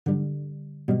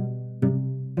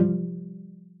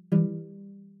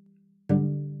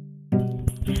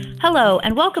Hello,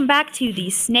 and welcome back to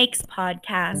the Snakes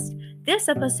Podcast. This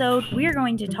episode, we are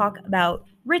going to talk about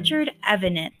Richard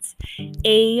Evonitz,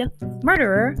 a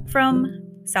murderer from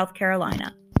South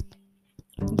Carolina.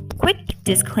 Quick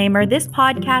disclaimer, this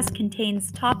podcast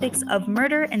contains topics of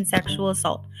murder and sexual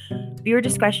assault. Viewer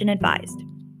discretion advised.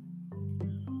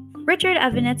 Richard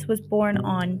Evonitz was born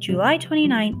on July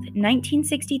 29,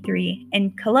 1963, in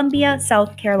Columbia,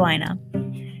 South Carolina.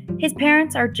 His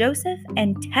parents are Joseph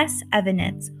and Tess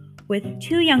Evonitz, with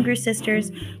two younger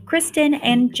sisters, Kristen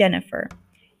and Jennifer.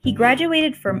 He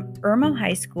graduated from Irmo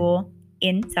High School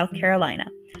in South Carolina.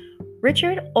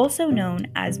 Richard, also known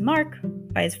as Marc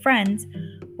by his friends,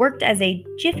 worked as a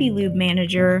Jiffy Lube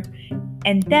manager,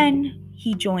 and then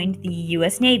he joined the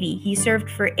U.S. Navy. He served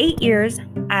for 8 years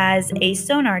as a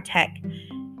sonar tech,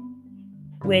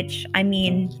 which,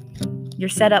 you're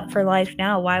set up for life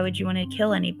now. Why would you want to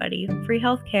kill anybody? Free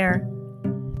healthcare.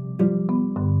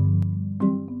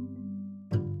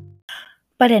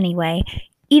 But anyway,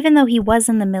 even though he was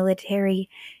in the military,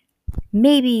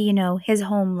 maybe, his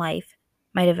home life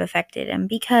might have affected him,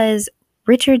 because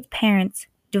Richard's parents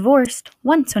divorced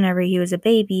once whenever he was a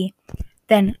baby,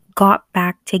 then got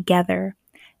back together,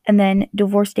 and then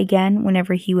divorced again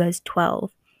whenever he was 12.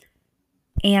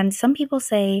 And some people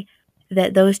say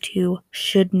that those two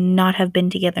should not have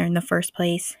been together in the first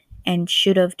place and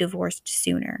should have divorced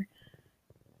sooner.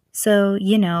 So,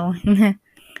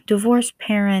 divorced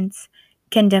parents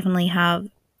can definitely have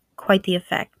quite the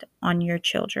effect on your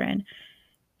children.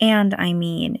 And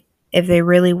if they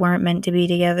really weren't meant to be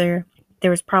together,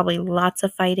 there was probably lots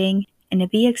of fighting, and to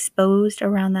be exposed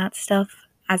around that stuff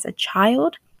as a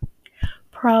child,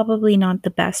 probably not the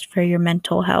best for your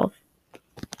mental health.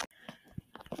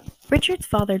 Richard's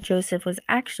father, Joseph, was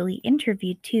actually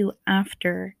interviewed too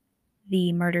after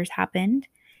the murders happened,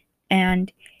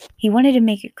 and he wanted to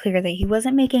make it clear that he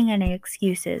wasn't making any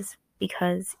excuses,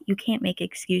 because you can't make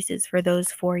excuses for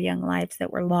those 4 young lives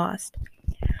that were lost.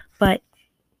 But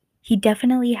he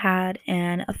definitely had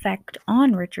an effect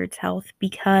on Richard's health,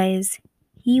 because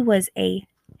he was a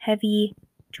heavy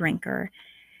drinker,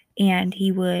 and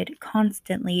he would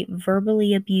constantly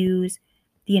verbally abuse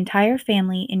the entire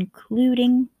family,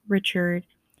 including Richard.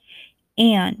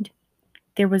 And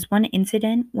there was one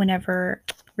incident whenever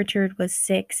Richard was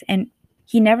 6, and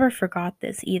he never forgot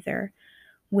this either,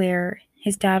 where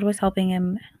his dad was helping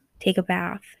him take a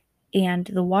bath, and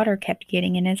the water kept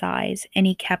getting in his eyes, and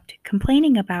he kept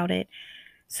complaining about it.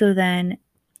 So then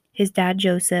his dad,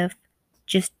 Joseph,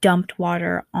 just dumped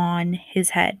water on his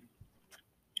head.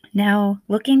 Now,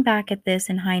 looking back at this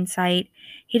in hindsight,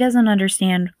 he doesn't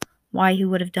understand why he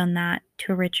would have done that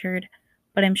to Richard,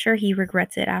 but I'm sure he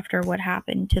regrets it after what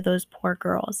happened to those poor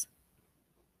girls.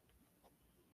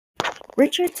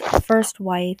 Richard's first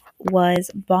wife was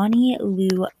Bonnie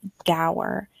Lou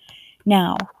Gower.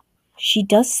 Now, she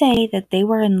does say that they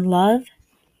were in love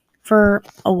for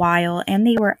a while, and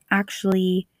they were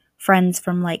actually friends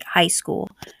from high school.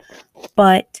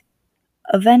 But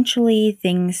eventually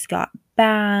things got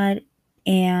bad,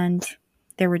 and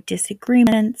there were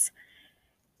disagreements.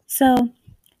 So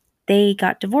they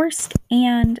got divorced,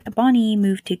 and Bonnie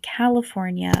moved to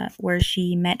California, where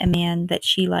she met a man that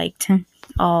she liked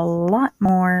a lot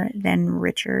more than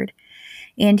Richard.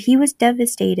 And he was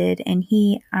devastated, and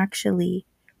he actually,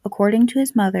 according to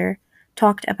his mother,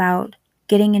 talked about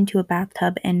getting into a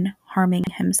bathtub and harming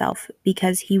himself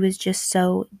because he was just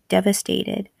so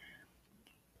devastated.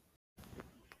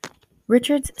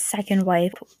 Richard's second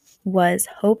wife was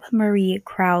Hope Marie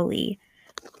Crowley,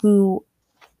 who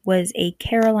was a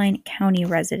Caroline County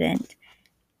resident,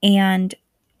 and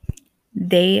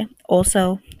they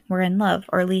also were in love,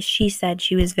 or at least she said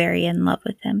she was very in love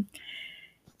with him.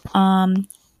 And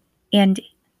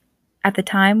at the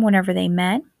time, whenever they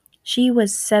met, she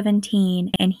was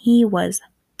 17 and he was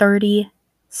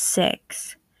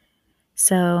 36.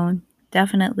 So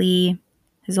definitely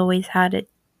has always had a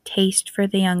taste for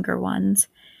the younger ones.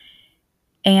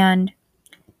 And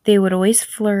they would always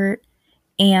flirt,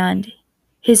 and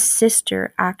his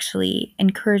sister actually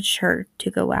encouraged her to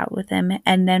go out with him.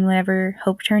 And then whenever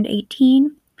Hope turned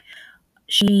 18,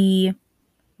 she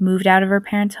moved out of her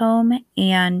parents' home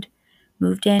and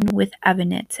moved in with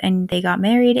Evonitz, and they got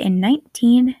married in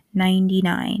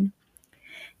 1999.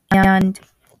 And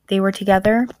they were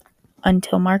together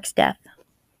until Marc's death.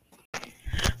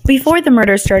 Before the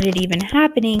murder started even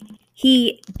happening,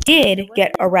 he did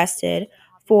get arrested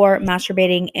for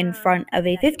masturbating in front of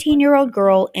a 15-year-old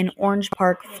girl in Orange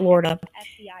Park, Florida.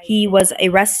 He was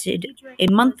arrested a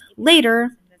month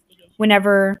later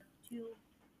whenever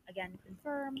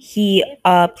he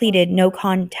pleaded no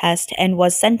contest and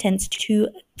was sentenced to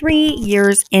 3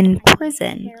 years in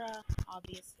prison.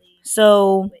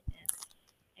 So,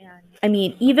 I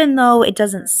mean, even though it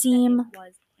doesn't seem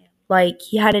like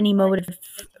he had any motive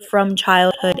from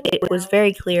childhood, it was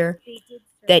very clear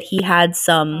that he had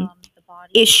some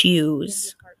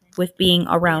issues with being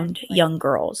around young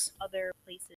girls.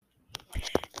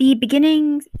 The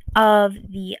beginning of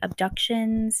the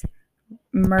abductions,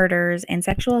 murders, and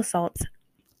sexual assaults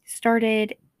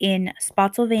started in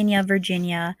Spotsylvania,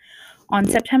 Virginia on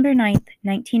September 9th,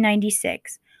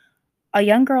 1996. A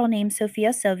young girl named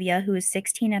Sophia Sylvia, who was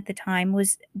 16 at the time,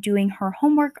 was doing her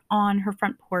homework on her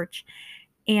front porch,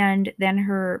 and then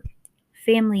her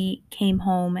family came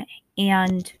home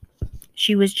and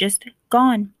she was just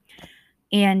gone.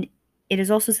 And it is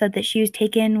also said that she was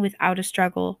taken without a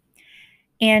struggle.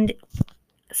 And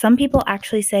some people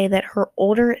actually say that her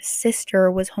older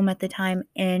sister was home at the time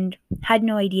and had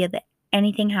no idea that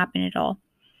anything happened at all.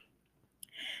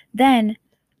 Then,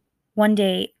 one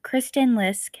day, Kristen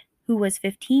Lisk, who was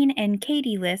 15, and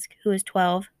Katie Lisk, who was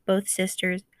 12, both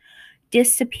sisters,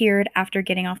 disappeared after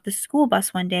getting off the school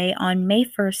bus one day on May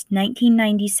 1st,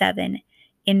 1997,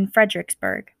 in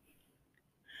Fredericksburg.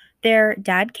 Their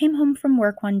dad came home from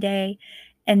work one day,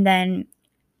 and then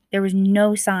there was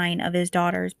no sign of his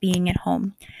daughters being at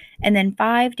home. And then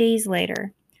 5 days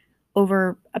later,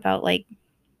 over about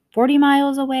 40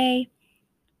 miles away,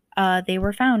 they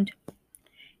were found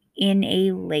in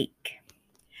a lake.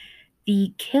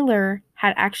 The killer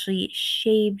had actually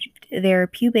shaved their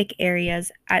pubic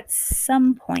areas at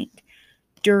some point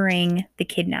during the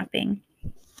kidnapping.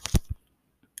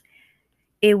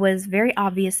 It was very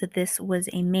obvious that this was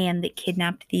a man that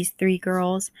kidnapped these 3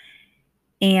 girls,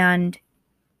 and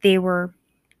they were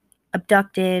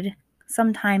abducted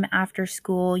sometime after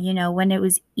school, when it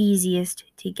was easiest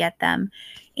to get them.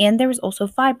 And there was also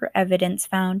fiber evidence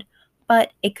found,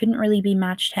 but it couldn't really be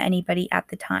matched to anybody at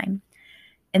the time.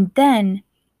 And then,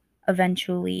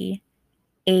 eventually,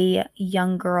 a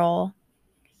young girl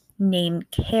named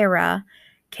Kara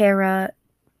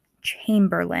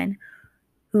Chamberlain,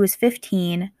 who was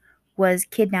 15, was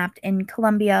kidnapped in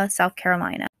Columbia, South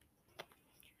Carolina.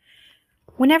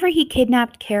 Whenever he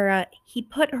kidnapped Kara, he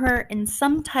put her in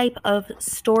some type of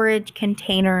storage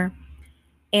container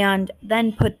and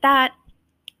then put that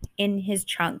in his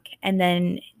trunk, and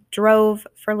then drove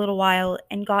for a little while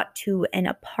and got to an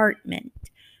apartment.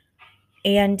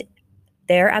 And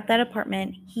there at that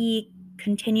apartment, he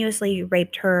continuously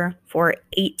raped her for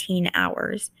 18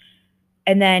 hours.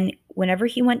 And then whenever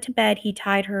he went to bed, he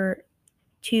tied her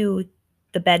to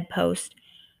the bedpost.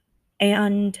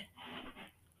 And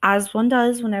as one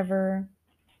does whenever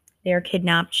they are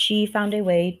kidnapped, she found a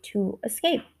way to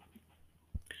escape.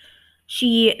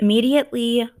 She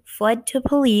immediately fled to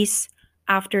police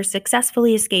after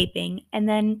successfully escaping, and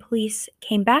then police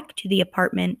came back to the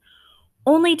apartment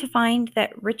only to find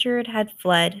that Richard had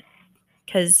fled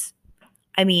because,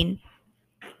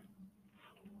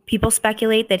 people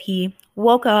speculate that he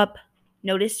woke up,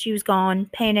 noticed she was gone,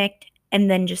 panicked, and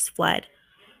then just fled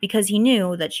because he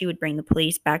knew that she would bring the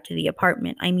police back to the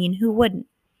apartment. Who wouldn't?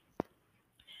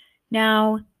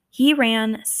 Now, he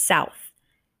ran south,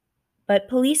 but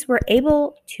police were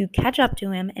able to catch up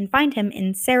to him and find him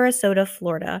in Sarasota,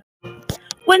 Florida.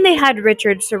 When they had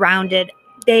Richard surrounded,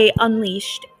 they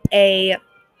unleashed a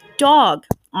dog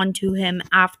onto him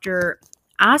after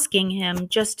asking him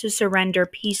just to surrender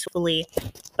peacefully,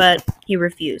 but he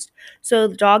refused. So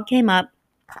the dog came up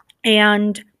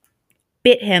and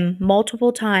bit him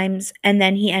multiple times, and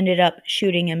then he ended up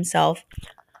shooting himself,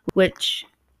 which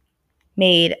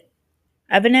made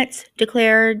Evonitz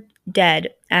declared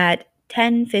dead at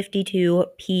 10:52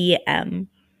 p.m.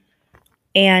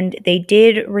 And they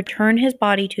did return his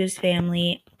body to his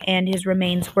family, and his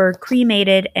remains were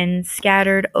cremated and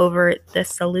scattered over the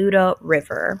Saluda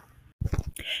River.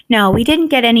 Now, we didn't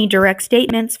get any direct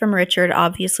statements from Richard,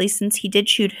 obviously, since he did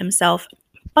shoot himself,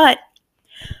 but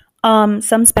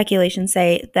some speculations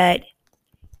say that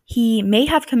he may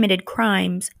have committed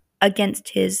crimes against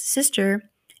his sister,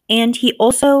 and he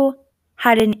also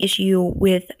had an issue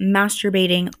with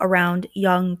masturbating around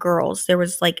young girls. There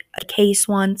was a case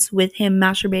once with him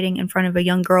masturbating in front of a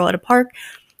young girl at a park,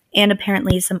 and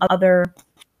apparently some other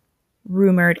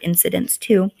rumored incidents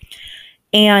too.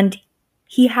 And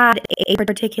he had a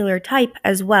particular type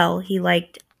as well. He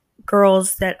liked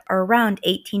girls that are around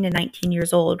 18 to 19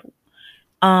 years old,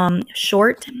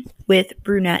 short with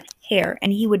brunette hair.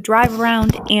 And he would drive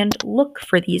around and look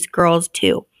for these girls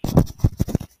too,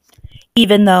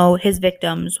 even though his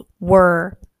victims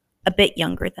were a bit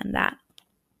younger than that.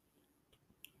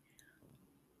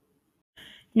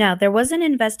 Now, there was an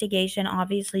investigation,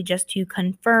 obviously, just to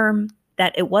confirm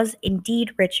that it was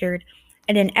indeed Richard,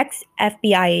 and an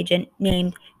ex-FBI agent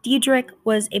named Diedrich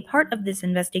was a part of this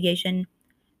investigation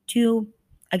to,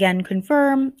 again,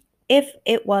 confirm if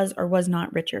it was or was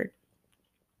not Richard.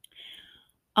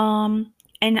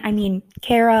 And I mean,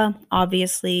 Kara,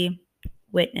 obviously,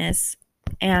 witness,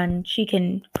 and she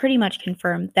can pretty much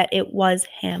confirm that it was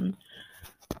him.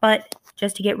 But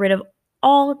just to get rid of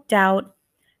all doubt,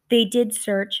 they did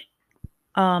search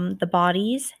the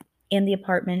bodies and the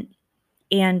apartment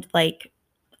and like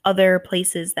other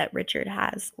places that Richard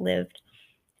has lived.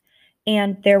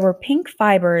 And there were pink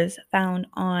fibers found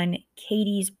on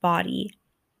Katie's body.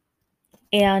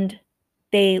 And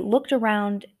they looked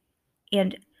around,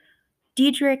 and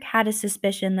Diedrich had a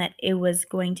suspicion that it was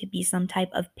going to be some type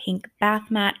of pink bath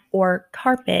mat or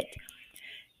carpet.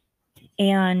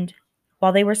 And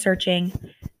while they were searching,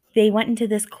 they went into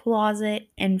this closet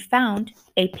and found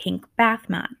a pink bath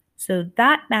mat. So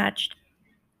that matched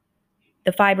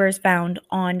the fibers found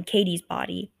on Katie's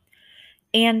body.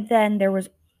 And then there was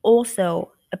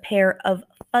also a pair of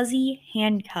fuzzy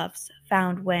handcuffs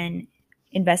found when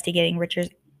investigating Richard's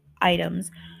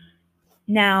items.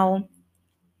 Now,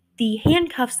 the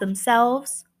handcuffs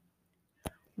themselves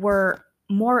were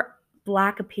more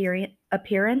black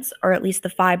appearance, or at least the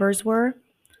fibers were.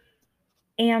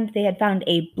 And they had found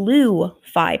a blue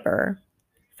fiber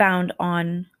found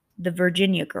on the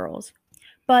Virginia girls.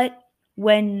 But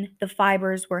when the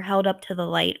fibers were held up to the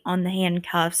light on the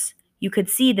handcuffs, you could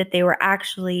see that they were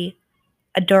actually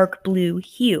a dark blue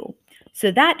hue.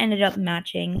 So that ended up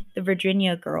matching the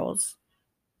Virginia girls'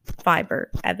 fiber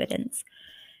evidence.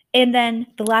 And then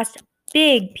the last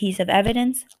big piece of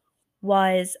evidence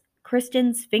was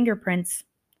Kristen's fingerprints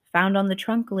found on the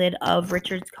trunk lid of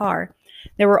Richard's car.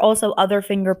 There were also other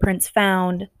fingerprints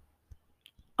found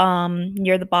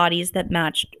near the bodies that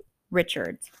matched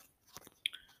Richard's,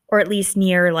 or at least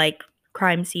near like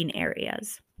crime scene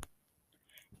areas.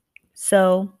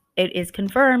 So it is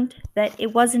confirmed that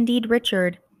it was indeed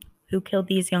Richard who killed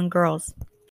these young girls.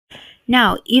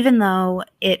 Now, even though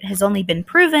it has only been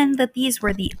proven that these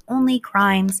were the only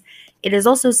crimes, it is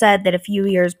also said that a few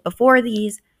years before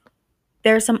these,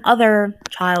 there are some other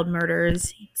child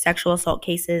murders, sexual assault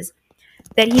cases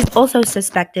that he's also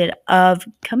suspected of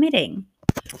committing.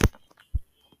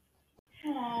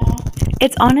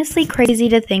 It's honestly crazy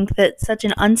to think that such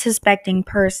an unsuspecting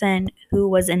person who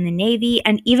was in the Navy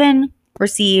and even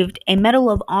received a Medal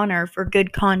of Honor for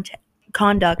good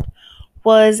conduct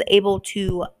was able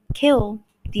to kill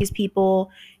these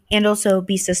people and also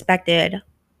be suspected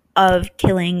of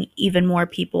killing even more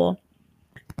people,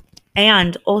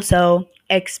 and also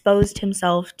exposed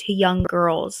himself to young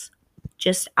girls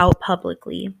just out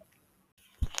publicly.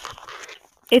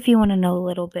 If you want to know a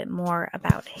little bit more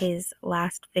about his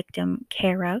last victim,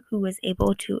 Kara, who was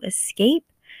able to escape,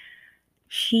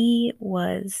 she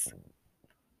was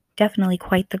definitely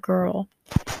quite the girl.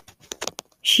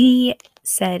 She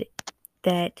said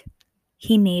that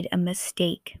he made a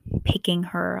mistake picking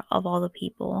her of all the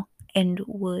people and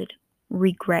would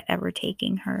regret ever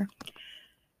taking her.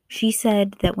 She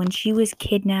said that when she was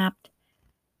kidnapped,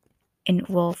 and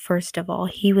well, first of all,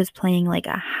 he was playing like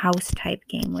a house type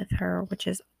game with her, which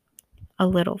is a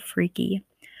little freaky.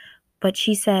 But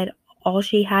she said all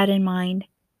she had in mind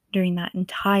during that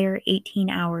entire 18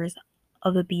 hours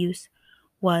of abuse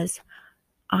was,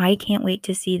 I can't wait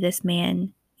to see this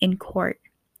man in court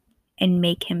and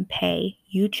make him pay.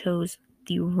 You chose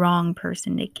the wrong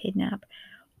person to kidnap.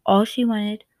 All she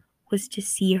wanted was to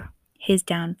see his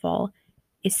downfall,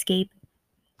 escape,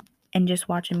 and just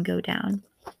watch him go down.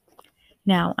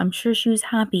 Now, I'm sure she was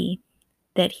happy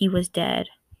that he was dead,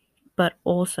 but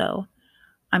also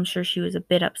I'm sure she was a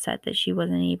bit upset that she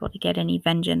wasn't able to get any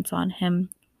vengeance on him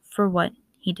for what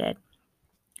he did.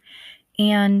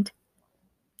 And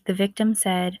the victim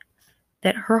said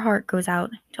that her heart goes out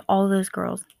to all those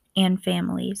girls and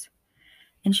families.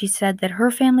 And she said that her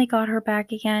family got her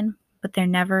back again, but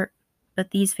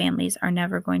these families are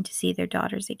never going to see their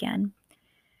daughters again.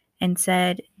 And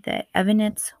said that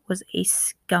Evonitz was a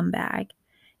scumbag,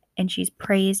 and she's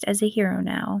praised as a hero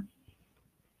now.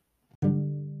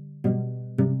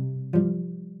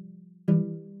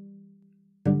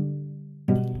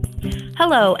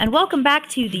 Hello, and welcome back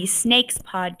to the Snakes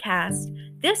Podcast.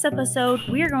 This episode,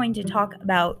 we are going to talk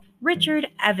about Richard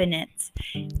Evonitz,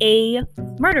 a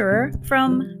murderer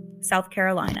from South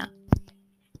Carolina.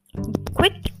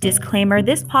 Quick disclaimer,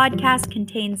 this podcast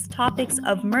contains topics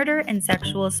of murder and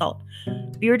sexual assault.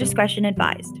 Viewer discretion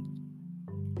advised.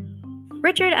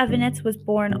 Richard Evonitz was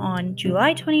born on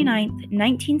July 29,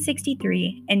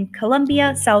 1963, in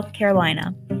Columbia, South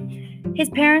Carolina. His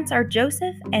parents are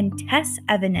Joseph and Tess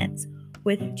Evonitz,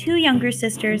 with 2 younger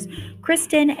sisters,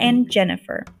 Kristen and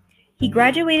Jennifer. He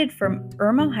graduated from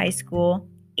Irmo High School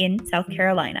in South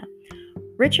Carolina.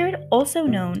 Richard, also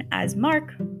known as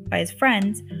Marc by his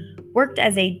friends, worked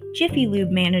as a Jiffy Lube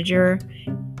manager,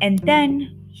 and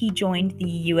then he joined the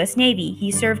U.S. Navy. He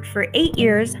served for 8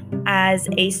 years as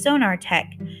a sonar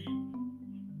tech,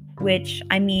 which,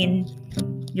 I mean,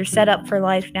 you're set up for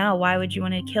life now. Why would you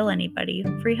want to kill anybody?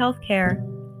 Free healthcare.